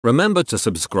Remember to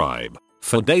subscribe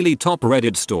for daily top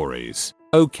Reddit stories.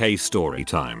 Okay, story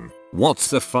time. What's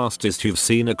the fastest you've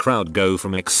seen a crowd go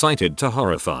from excited to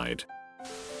horrified?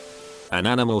 An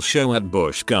animal show at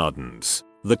Busch Gardens.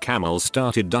 The camels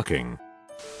started ducking.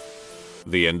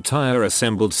 The entire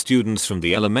assembled students from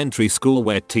the elementary school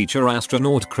where teacher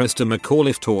astronaut Krista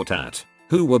McAuliffe taught at,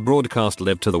 who were broadcast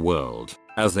live to the world,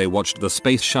 as they watched the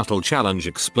Space Shuttle Challenge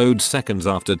explode seconds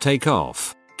after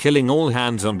takeoff, killing all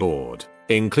hands on board,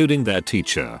 including their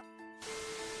teacher.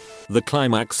 The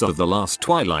climax of the last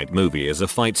Twilight movie is a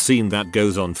fight scene that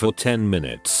goes on for 10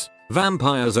 minutes.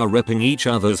 Vampires are ripping each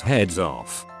other's heads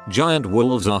off. Giant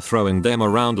wolves are throwing them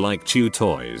around like chew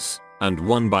toys. And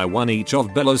one by one each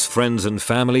of Bella's friends and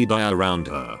family die around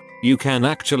her. You can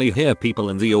actually hear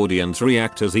people in the audience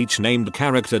react as each named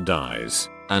character dies.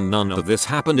 And none of this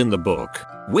happened in the book,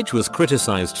 which was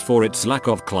criticized for its lack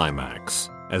of climax.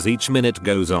 As each minute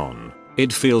goes on,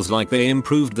 it feels like they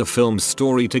improved the film's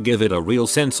story to give it a real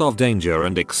sense of danger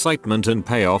and excitement and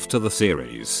payoff to the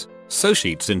series. So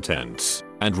shit's intense,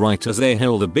 and right as they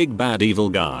hail the big bad evil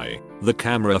guy, the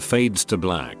camera fades to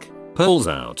black, pulls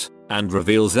out, and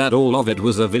reveals that all of it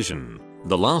was a vision.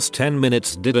 The last 10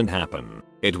 minutes didn't happen.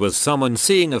 It was someone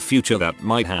seeing a future that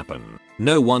might happen.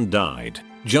 No one died,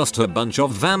 just a bunch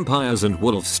of vampires and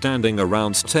wolves standing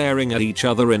around staring at each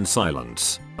other in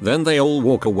silence. Then they all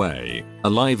walk away,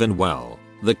 alive and well.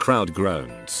 The crowd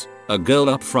groans. A girl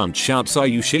up front shouts, "Are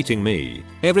you shitting me?"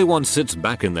 Everyone sits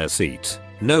back in their seat.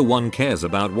 No one cares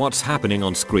about what's happening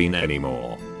on screen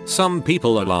anymore. Some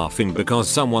people are laughing because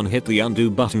someone hit the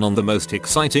undo button on the most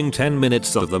exciting 10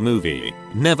 minutes of the movie.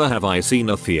 Never have I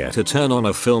seen a theater turn on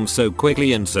a film so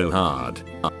quickly and so hard.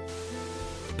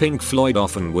 Pink Floyd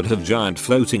often would have giant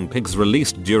floating pigs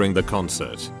released during the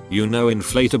concert. You know,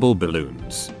 inflatable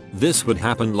balloons. This would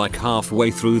happen like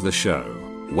halfway through the show.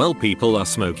 Well, people are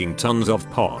smoking tons of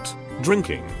pot,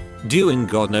 drinking, doing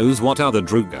God knows what other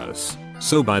drugas.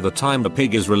 So by the time the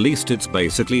pig is released, it's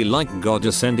basically like God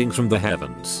descending from the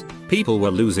heavens. People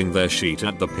were losing their shit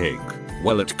at the pig.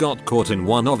 Well, it got caught in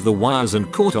one of the wires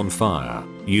and caught on fire.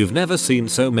 You've never seen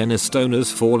so many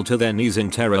stoners fall to their knees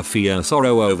in terror, fear,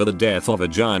 sorrow over the death of a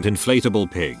giant inflatable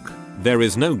pig. There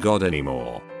is no God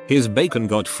anymore. His bacon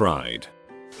got fried.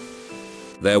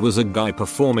 There was a guy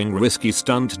performing risky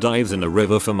stunt dives in a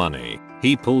river for money.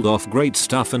 He pulled off great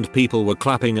stuff and people were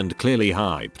clapping and clearly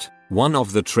hyped. One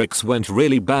of the tricks went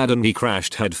really bad and he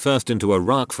crashed headfirst into a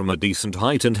rock from a decent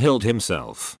height and killed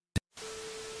himself.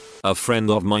 A friend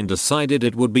of mine decided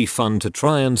it would be fun to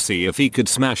try and see if he could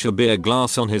smash a beer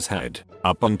glass on his head.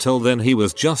 Up until then he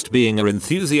was just being an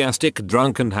enthusiastic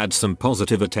drunk and had some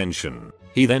positive attention.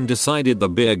 He then decided the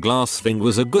beer glass thing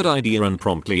was a good idea and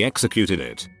promptly executed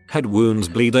it. Head wounds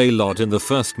bleed a lot in the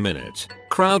first minute.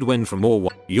 Crowd went from "Oh,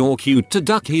 you're cute" to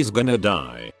 "Duck, he's gonna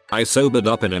die." I sobered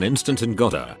up in an instant and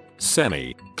got a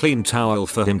semi-clean towel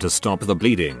for him to stop the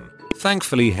bleeding.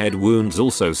 Thankfully head wounds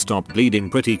also stopped bleeding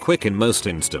pretty quick in most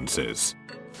instances.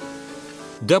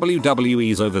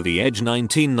 WWE's Over the Edge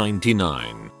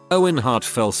 1999. Owen Hart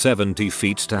fell 70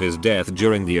 feet to his death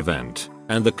during the event,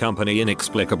 and the company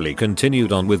inexplicably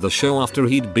continued on with the show after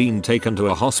he'd been taken to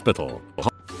a hospital.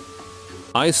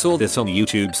 I saw this on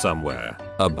YouTube somewhere.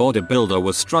 A bodybuilder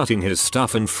was strutting his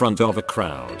stuff in front of a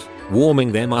crowd,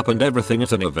 warming them up and everything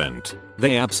at an event.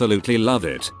 They absolutely loved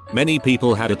it. Many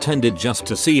people had attended just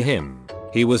to see him.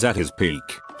 He was at his peak.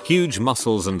 Huge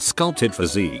muscles and sculpted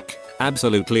physique.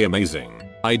 Absolutely amazing.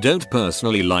 I don't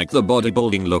personally like the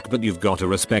bodybuilding look, but you've got to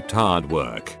respect hard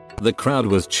work. The crowd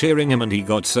was cheering him and he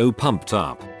got so pumped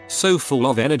up, so full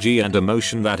of energy and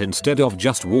emotion that instead of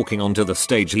just walking onto the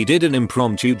stage he did an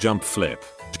impromptu jump flip.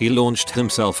 He launched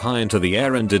himself high into the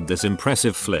air and did this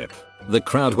impressive flip. The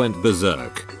crowd went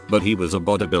berserk, but he was a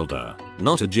bodybuilder,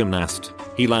 not a gymnast.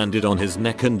 He landed on his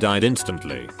neck and died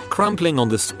instantly, crumpling on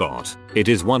the spot. It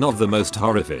is one of the most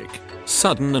horrific,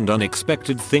 sudden and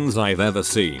unexpected things I've ever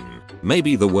seen.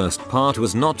 Maybe the worst part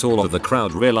was not all of the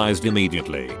crowd realized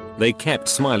immediately. They kept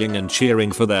smiling and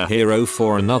cheering for their hero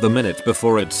for another minute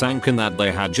before it sank in that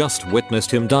they had just witnessed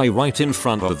him die right in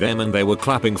front of them and they were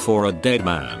clapping for a dead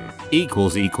man.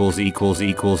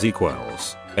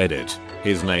 Edit.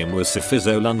 His name was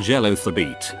Sifiso Lungelo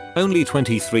Thabit, only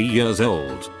 23 years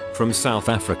old, from South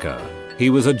Africa. He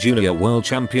was a junior world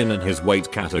champion in his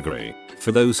weight category.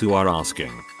 For those who are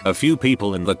asking, a few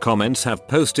people in the comments have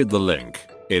posted the link.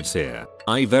 It's here.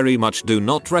 I very much do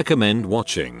not recommend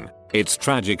watching. It's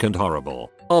tragic and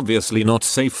horrible. Obviously not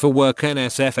safe for work.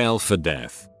 NSFL for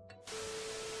death.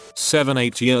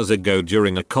 7-8 years ago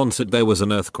during a concert there was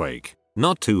an earthquake.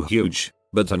 Not too huge,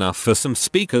 but enough for some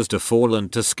speakers to fall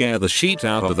and to scare the shit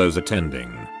out of those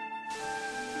attending.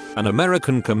 an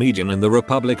American comedian in the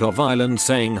Republic of Ireland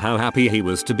saying how happy he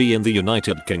was to be in the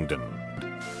United Kingdom.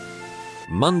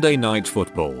 Monday Night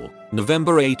Football,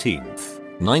 November 18th,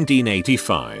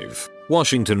 1985.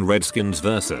 Washington Redskins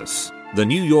vs. the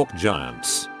New York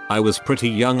Giants. I was pretty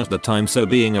young at the time, so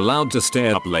being allowed to stay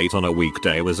up late on a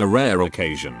weekday was a rare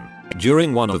occasion.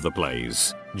 During one of the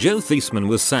plays, Joe Theismann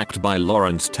was sacked by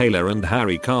Lawrence Taylor and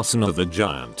Harry Carson of the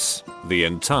Giants. The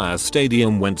entire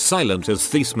stadium went silent as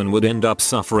Theismann would end up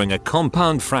suffering a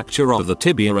compound fracture of the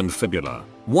tibia and fibula.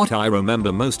 What I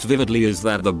remember most vividly is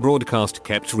that the broadcast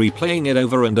kept replaying it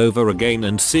over and over again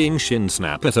and seeing Shin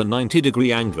snap at a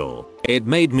 90-degree angle. It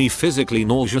made me physically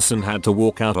nauseous and had to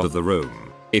walk out of the room.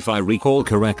 If I recall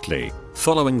correctly,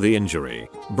 following the injury,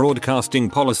 broadcasting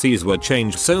policies were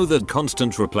changed so that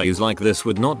constant replays like this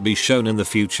would not be shown in the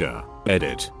future.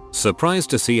 Edit. Surprised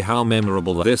to see how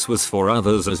memorable this was for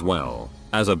others as well.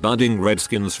 As a budding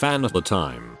Redskins fan at the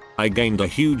time, I gained a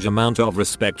huge amount of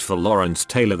respect for Lawrence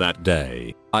Taylor that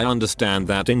day. I understand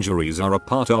that injuries are a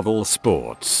part of all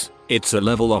sports. It's a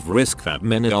level of risk that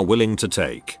many are willing to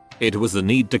take. It was the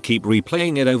need to keep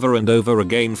replaying it over and over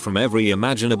again from every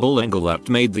imaginable angle that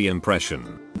made the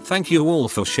impression. Thank you all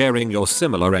for sharing your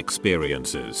similar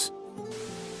experiences.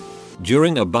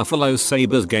 During a Buffalo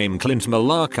Sabres game, Clint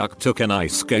Malarkuk took an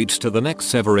ice skate to the neck,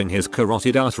 severing his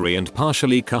carotid artery and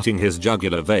partially cutting his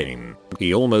jugular vein.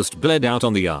 He almost bled out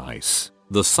on the ice.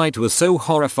 The sight was so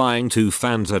horrifying 2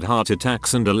 fans had heart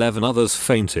attacks and 11 others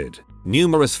fainted.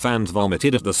 Numerous fans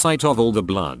vomited at the sight of all the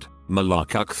blood.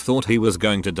 Malarkuk thought he was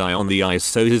going to die on the ice,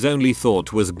 so his only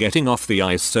thought was getting off the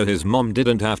ice so his mom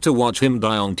didn't have to watch him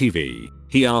die on TV.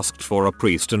 He asked for a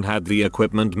priest and had the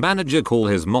equipment manager call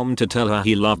his mom to tell her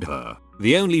he loved her.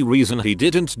 The only reason he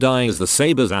didn't die is the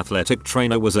Sabres athletic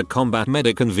trainer was a combat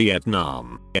medic in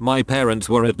Vietnam. My parents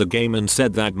were at the game and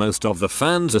said that most of the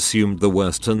fans assumed the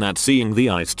worst and that seeing the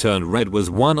ice turn red was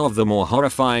one of the more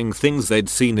horrifying things they'd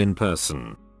seen in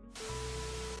person.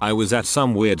 I was at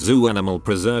some weird zoo animal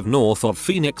preserve north of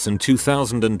Phoenix in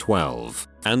 2012,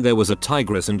 and there was a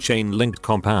tigress and chain-linked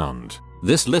compound.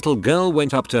 This little girl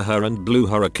went up to her and blew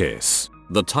her a kiss.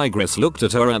 The tigress looked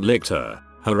at her and licked her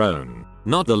own,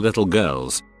 not the little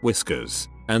girl's, whiskers,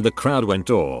 and the crowd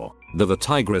went awe. The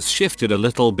tigress shifted a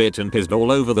little bit and pissed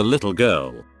all over the little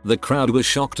girl. The crowd was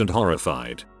shocked and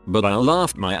horrified, but I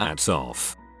laughed my ass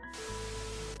off.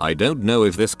 I don't know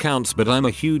if this counts, but I'm a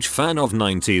huge fan of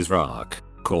 90s rock.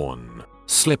 Korn,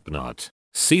 Slipknot,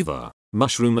 Seether,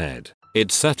 Mushroom Head,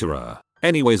 etc.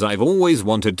 Anyways, I've always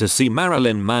wanted to see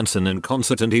Marilyn Manson in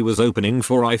concert and he was opening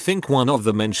for I think one of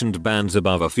the mentioned bands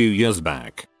above a few years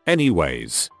back.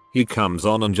 Anyways, he comes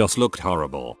on and just looked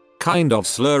horrible. Kind of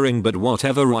slurring, but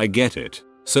whatever, I get it.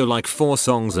 So like 4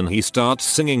 songs and he starts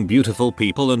singing Beautiful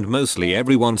People and mostly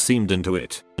everyone seemed into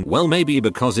it. Well, maybe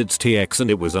because it's TX and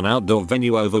it was an outdoor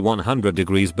venue over 100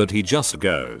 degrees, but he just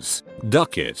goes,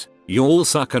 "Duck it, you all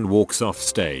suck," and walks off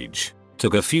stage.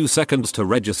 Took a few seconds to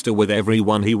register with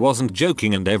everyone he wasn't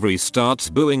joking and every starts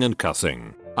booing and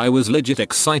cussing. I was legit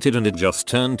excited and it just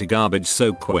turned to garbage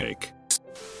so quick.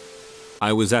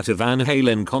 I was at a Van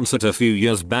Halen concert a few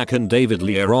years back and David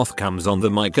Lee Roth comes on the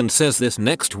mic and says this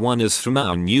next one is from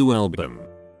our new album.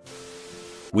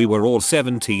 We were all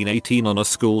 17-18 on a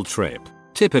school trip.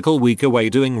 Typical week away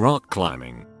doing rock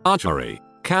climbing, archery,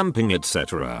 camping,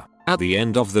 etc. At the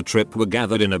end of the trip we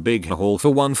gathered in a big hall for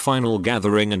one final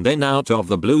gathering, and then out of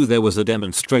the blue there was a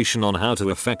demonstration on how to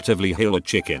effectively hill a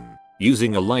chicken.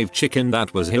 Using a live chicken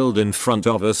that was hilled in front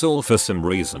of us all for some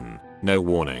reason. No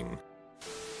warning.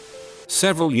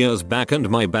 Several years back and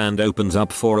my band opens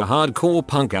up for a hardcore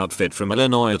punk outfit from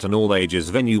Illinois at an all-ages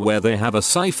venue where they have a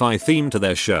sci-fi theme to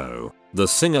their show. The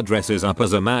singer dresses up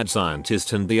as a mad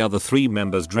scientist and the other 3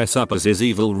 members dress up as his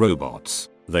evil robots.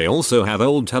 They also have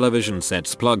old television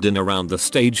sets plugged in around the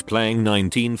stage playing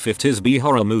 1950s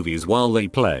B-horror movies while they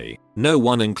play. No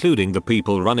one, including the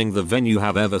people running the venue,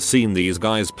 have ever seen these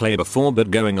guys play before, but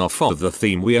going off of the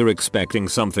theme we are expecting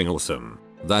something awesome.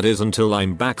 That is until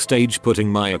I'm backstage putting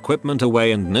my equipment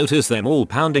away and notice them all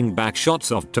pounding back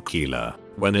shots of tequila.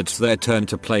 When it's their turn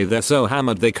to play they're so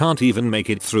hammered they can't even make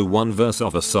it through one verse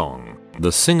of a song.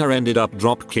 The singer ended up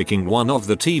drop kicking one of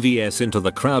the TVS into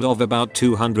the crowd of about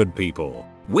 200 people,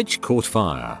 which caught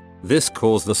fire. This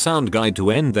caused the sound guy to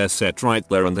end their set right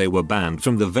there and they were banned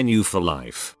from the venue for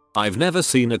life. I've never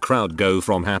seen a crowd go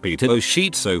from happy to oh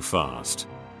shit so fast.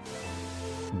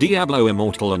 Diablo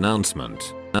Immortal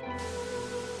announcement.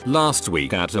 Last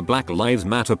week at a Black Lives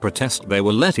Matter protest they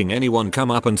were letting anyone come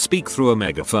up and speak through a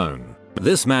megaphone.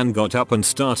 This man got up and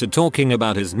started talking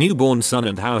about his newborn son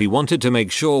and how he wanted to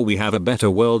make sure we have a better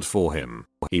world for him.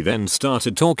 He then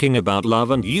started talking about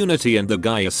love and unity, and the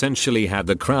guy essentially had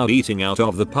the crowd eating out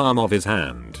of the palm of his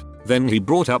hand. Then he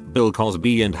brought up Bill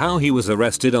Cosby and how he was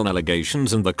arrested on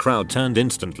allegations, and the crowd turned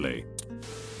instantly.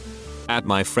 At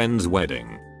my friend's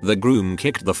wedding, the groom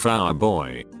kicked the flower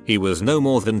boy. He was no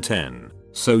more than 10,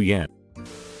 so yeah.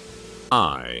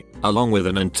 I, along with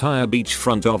an entire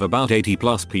beachfront of about 80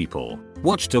 plus people,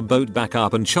 watched a boat back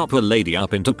up and chop a lady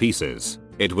up into pieces.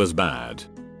 It was bad.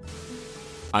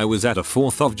 I was at a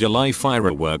 4th of July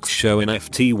fireworks show in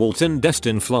Ft. Walton,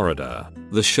 Destin, Florida.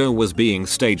 The show was being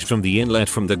staged from the inlet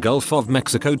from the Gulf of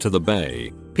Mexico to the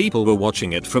bay. People were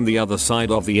watching it from the other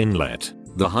side of the inlet,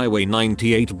 the Highway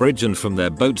 98 bridge, and from their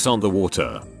boats on the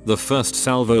water. The first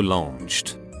salvo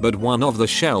launched, but one of the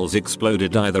shells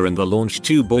exploded either in the launch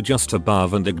tube or just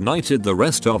above and ignited the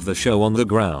rest of the show on the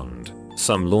ground.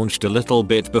 Some launched a little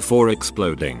bit before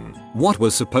exploding. What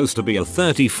was supposed to be a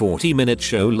 30-40 minute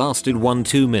show lasted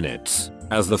 1-2 minutes.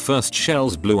 As the first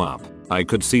shells blew up, I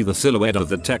could see the silhouette of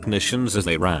the technicians as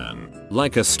they ran.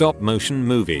 Like a stop motion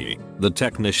movie. The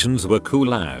technicians were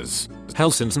cool as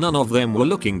hell since none of them were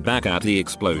looking back at the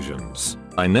explosions.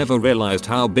 I never realized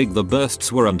how big the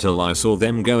bursts were until I saw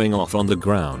them going off on the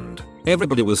ground.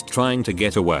 Everybody was trying to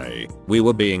get away. We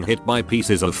were being hit by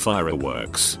pieces of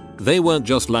fireworks. They weren't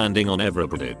just landing on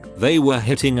everybody, they were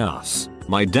hitting us.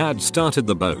 My dad started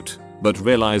the boat, but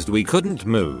realized we couldn't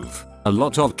move. A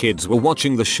lot of kids were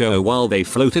watching the show while they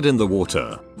floated in the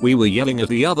water. We were yelling at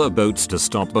the other boats to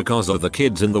stop because of the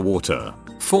kids in the water.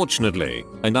 Fortunately,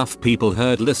 enough people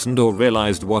heard, listened, or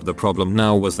realized what the problem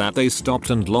now was that they stopped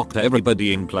and locked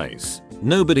everybody in place.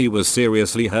 Nobody was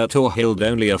seriously hurt or killed,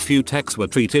 only a few techs were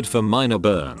treated for minor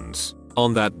burns.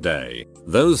 On that day,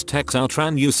 those techs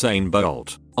outran Usain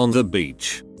Bolt on the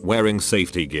beach, wearing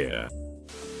safety gear.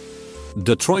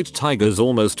 Detroit Tigers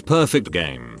almost perfect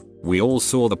game. We all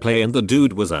saw the play and the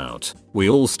dude was out. We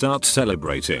all start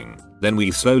celebrating. Then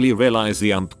we slowly realize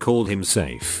the ump called him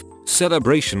safe.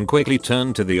 Celebration quickly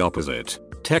turned to the opposite.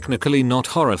 Technically not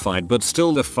horrified, but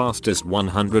still the fastest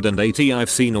 180 I've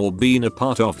seen or been a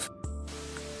part of.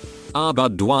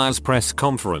 Bud Dwyer's press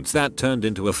conference that turned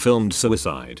into a filmed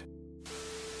suicide.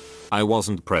 I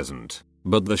wasn't present,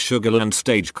 but the Sugarland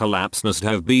stage collapse must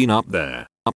have been up there.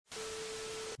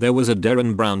 There was a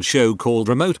Derren Brown show called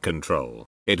Remote Control.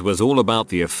 It was all about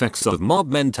the effects of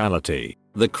mob mentality.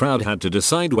 The crowd had to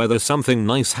decide whether something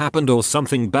nice happened or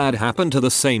something bad happened to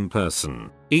the same person.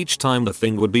 Each time the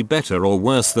thing would be better or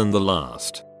worse than the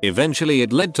last. Eventually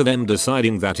it led to them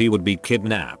deciding that he would be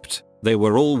kidnapped. They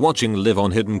were all watching live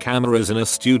on hidden cameras in a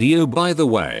studio, by the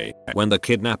way. When the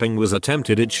kidnapping was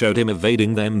attempted, it showed him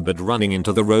evading them but running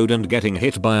into the road and getting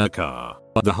hit by a car.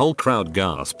 The whole crowd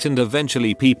gasped and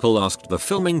eventually people asked the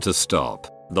filming to stop.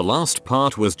 The last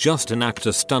part was just an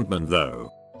actor stuntman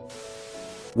though.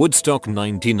 Woodstock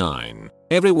 99.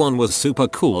 Everyone was super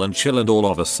cool and chill, and all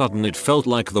of a sudden it felt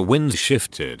like the wind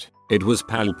shifted. It was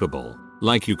palpable.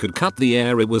 Like you could cut the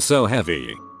air, it was so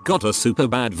heavy. Got a super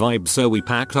bad vibe, so we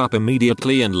packed up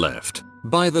immediately and left.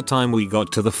 By the time we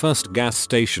got to the first gas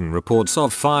station, reports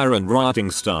of fire and rioting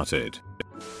started.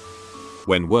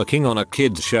 When working on a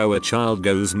kids show, a child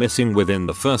goes missing within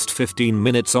the first 15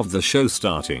 minutes of the show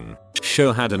starting.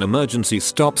 Show had an emergency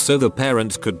stop so the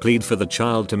parents could plead for the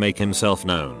child to make himself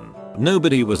known.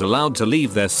 Nobody was allowed to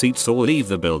leave their seats or leave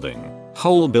the building.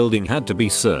 Whole building had to be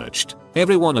searched.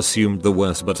 Everyone assumed the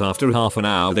worst, but after half an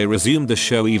hour they resumed the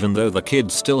show even though the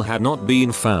kid still had not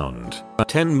been found.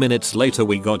 10 minutes later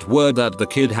we got word that the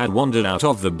kid had wandered out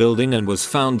of the building and was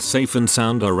found safe and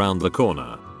sound around the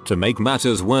corner. To make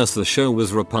matters worse, the show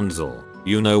was Rapunzel.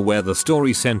 You know, where the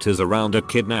story centers around a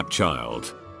kidnapped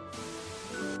child.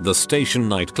 The station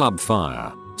nightclub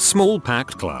fire. Small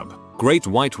packed club. Great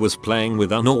White was playing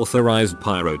with unauthorized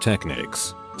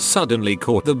pyrotechnics. Suddenly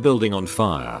caught the building on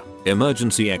fire.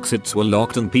 Emergency exits were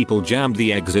locked and people jammed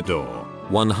the exit door.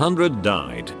 100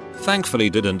 died. Thankfully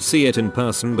didn't see it in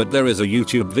person, but there is a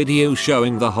YouTube video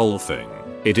showing the whole thing.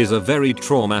 It is a very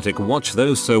traumatic watch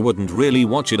though, so wouldn't really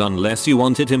watch it unless you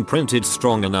want it imprinted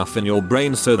strong enough in your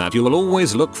brain so that you will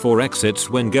always look for exits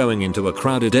when going into a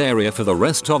crowded area for the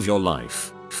rest of your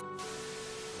life.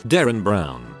 Derren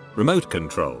Brown. Remote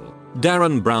Control.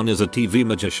 Derren Brown is a TV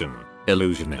magician,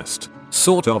 illusionist,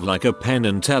 sort of like a Penn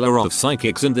and Teller of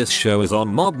psychics, and this show is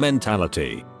on mob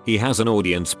mentality. He has an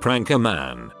audience pranker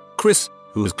man, Chris,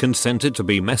 who's consented to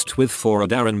be messed with for a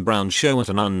Derren Brown show at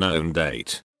an unknown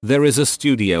date. There is a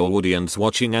studio audience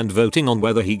watching and voting on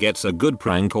whether he gets a good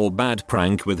prank or bad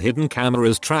prank, with hidden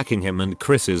cameras tracking him and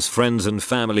Chris's friends and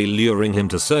family luring him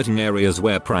to certain areas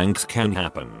where pranks can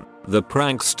happen. The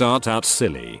pranks start out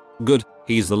silly. Good,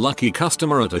 he's the lucky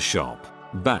customer at a shop.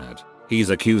 Bad,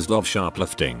 he's accused of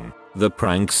shoplifting. The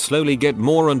pranks slowly get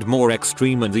more and more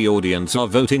extreme and the audience are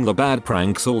voting the bad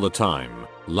pranks all the time,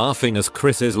 laughing as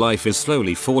Chris's life is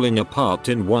slowly falling apart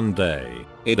in one day.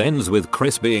 It ends with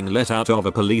Chris being let out of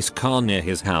a police car near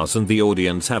his house and the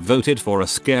audience have voted for a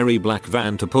scary black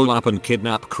van to pull up and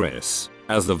kidnap Chris.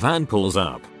 As the van pulls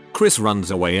up, Chris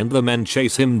runs away and the men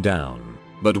chase him down.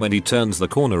 But when he turns the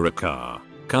corner, a car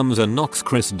comes and knocks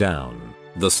Chris down.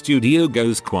 The studio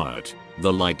goes quiet.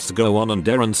 The lights go on and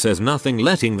Darren says nothing,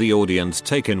 letting the audience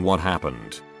take in what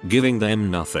happened, giving them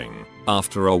nothing.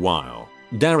 After a while,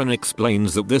 Darren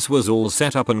explains that this was all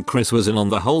set up and Chris was in on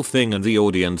the whole thing and the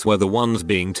audience were the ones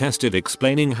being tested,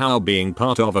 explaining how being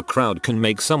part of a crowd can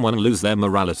make someone lose their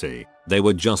morality. They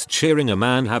were just cheering a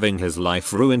man having his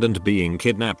life ruined and being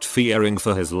kidnapped, fearing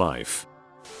for his life.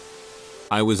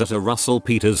 I was at a Russell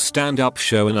Peters stand-up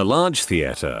show in a large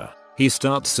theater. He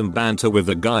starts some banter with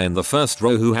the guy in the first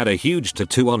row who had a huge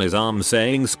tattoo on his arm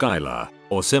saying Skylar,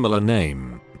 or similar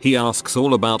name. He asks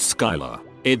all about Skylar.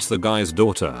 It's the guy's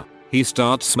daughter. He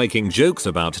starts making jokes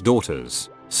about daughters,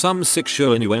 some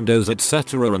sexual innuendos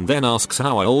etc., and then asks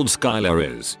how old Skylar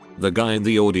is. The guy in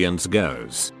the audience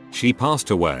goes, "She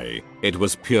passed away." It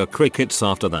was pure crickets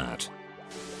after that.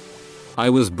 I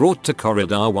was brought to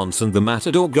corridor once and the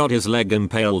matador got his leg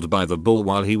impaled by the bull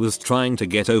while he was trying to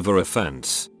get over a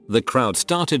fence. The crowd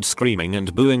started screaming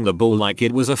and booing the bull like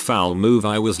it was a foul move.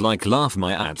 I was like, laugh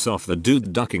my ass off. The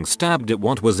dude ducking stabbed it.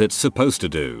 What was it supposed to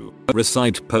do?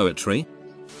 Recite poetry?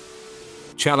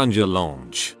 Challenger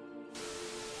launch.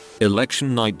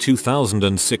 Election night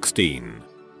 2016.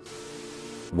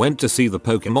 Went to see the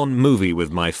Pokemon movie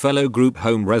with my fellow group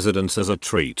home residents as a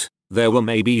treat. There were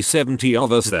maybe 70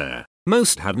 of us there.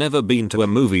 Most had never been to a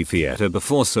movie theater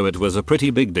before, so it was a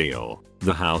pretty big deal.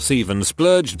 The house even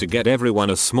splurged to get everyone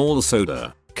a small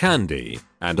soda, candy,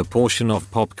 and a portion of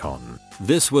popcorn.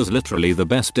 This was literally the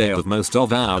best day of most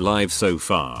of our lives so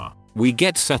far. We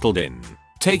get settled in,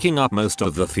 taking up most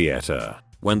of the theater.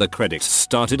 When the credits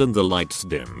started and the lights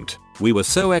dimmed, we were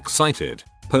so excited.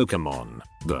 Pokemon,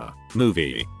 the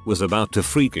movie, was about to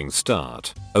freaking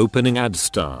start. Opening ads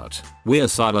start. We're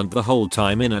silent the whole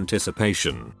time in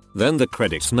anticipation. Then the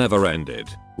credits never ended.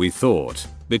 We thought,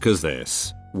 because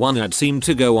this one ad seemed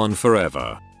to go on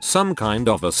forever. Some kind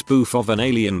of a spoof of an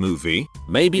alien movie,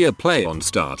 maybe a play on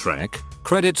Star Trek.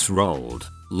 Credits rolled.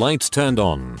 Lights turned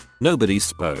on. Nobody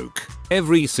spoke.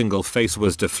 Every single face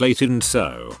was deflated and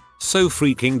so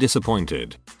freaking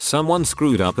disappointed. Someone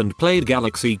screwed up and played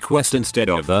Galaxy Quest instead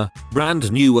of the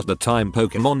brand new at the time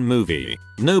Pokemon movie.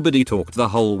 Nobody talked the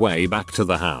whole way back to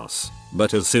the house.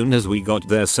 But as soon as we got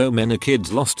there, so many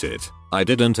kids lost it. I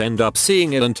didn't end up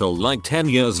seeing it until like 10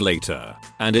 years later.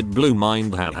 And it blew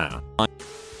mind. Haha.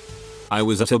 I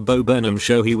was at a Bo Burnham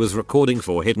show he was recording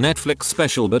for hit Netflix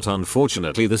special, but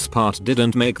unfortunately this part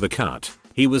didn't make the cut.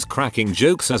 He was cracking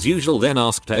jokes as usual, then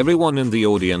asked everyone in the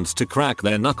audience to crack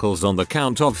their knuckles on the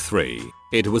count of 3.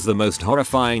 It was the most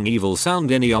horrifying evil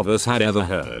sound any of us had ever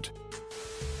heard.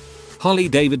 Holly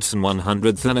Davidson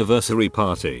 100th anniversary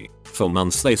party. For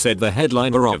months they said the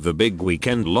headliner of the big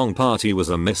weekend-long party was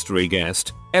a mystery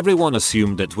guest. Everyone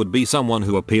assumed it would be someone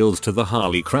who appeals to the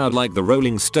Harley crowd like the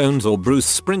Rolling Stones or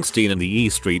Bruce Springsteen and the E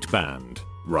Street Band.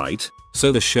 Right?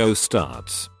 So the show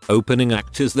starts. Opening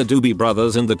act is the Doobie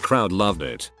Brothers and the crowd loved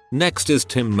it. Next is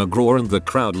Tim McGraw and the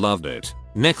crowd loved it.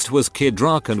 Next was Kid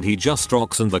Rock and he just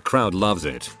rocks and the crowd loves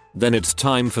it. Then it's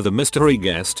time for the mystery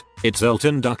guest. It's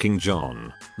Elton ducking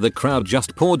John. The crowd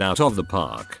just poured out of the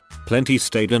park. Plenty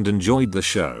stayed and enjoyed the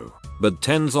show. But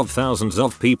tens of thousands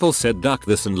of people said duck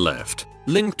this and left.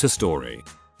 Link to story.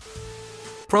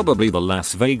 Probably the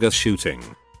Las Vegas shooting.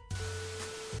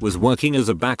 Was working as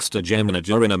a backstage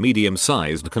manager in a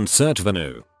medium-sized concert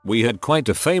venue. We had quite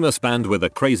a famous band with a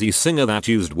crazy singer that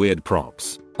used weird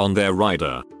props. On their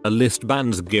rider, a list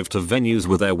bands give to venues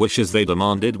with their wishes they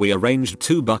demanded. We arranged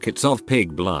 2 buckets of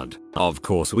pig blood. Of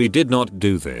course we did not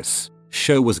do this.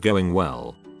 Show was going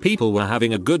well. People were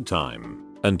having a good time.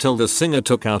 Until the singer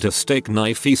took out a steak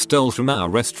knife he stole from our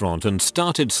restaurant and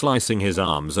started slicing his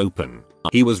arms open.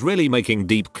 He was really making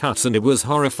deep cuts and it was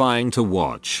horrifying to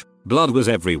watch. Blood was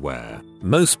everywhere.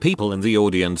 Most people in the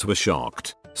audience were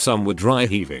shocked. Some were dry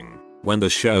heaving. When the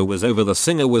show was over, the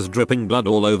singer was dripping blood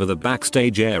all over the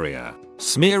backstage area,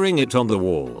 smearing it on the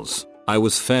walls. I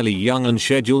was fairly young and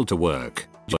scheduled to work.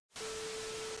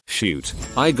 Shoot,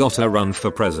 I gotta run for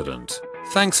president.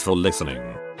 Thanks for listening.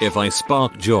 If I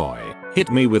spark joy, hit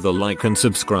me with a like and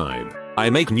subscribe. I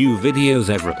make new videos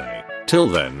every day. Till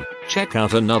then, check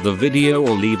out another video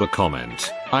or leave a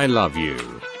comment. I love you.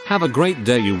 Have a great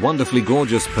day, you wonderfully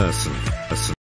gorgeous person.